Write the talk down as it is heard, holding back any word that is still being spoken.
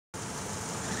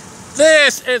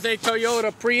This is a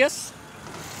Toyota Prius.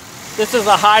 This is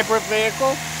a hybrid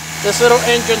vehicle. This little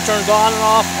engine turns on and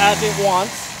off as it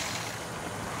wants.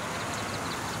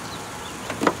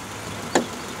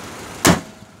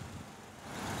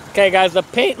 Okay guys, the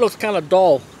paint looks kind of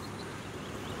dull.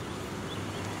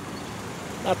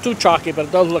 Not too chalky, but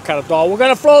it does look kind of dull. We're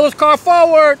going to flow this car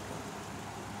forward.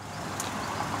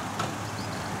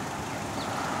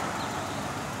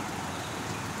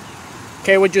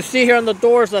 Okay, what you see here on the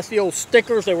doors, that's the old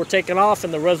stickers. They were taken off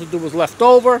and the residue was left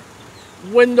over.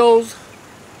 Windows.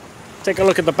 Take a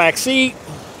look at the back seat.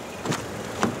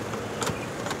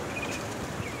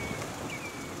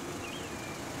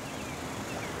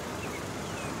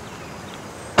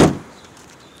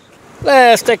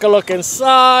 Let's take a look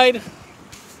inside.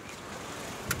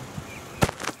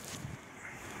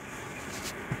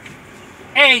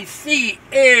 AC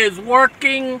is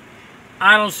working.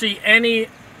 I don't see any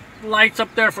lights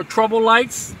up there for trouble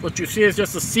lights. What you see is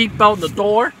just a seat belt in the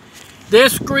door.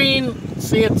 This screen,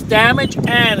 see, it's damaged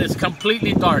and it's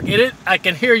completely dark. I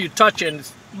can hear you touch it and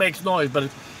it makes noise, but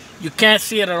you can't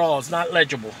see it at all. It's not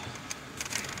legible.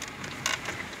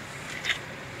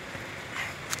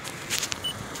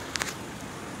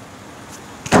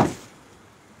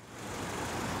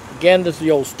 Again, this is the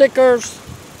old stickers.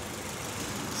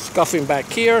 Scuffing back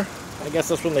here. I guess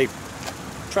that's when they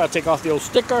try to take off the old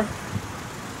sticker.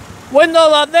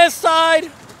 Windows on this side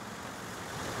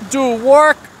do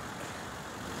work.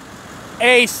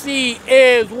 AC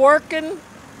is working.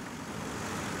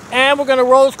 And we're going to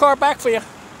roll this car back for you.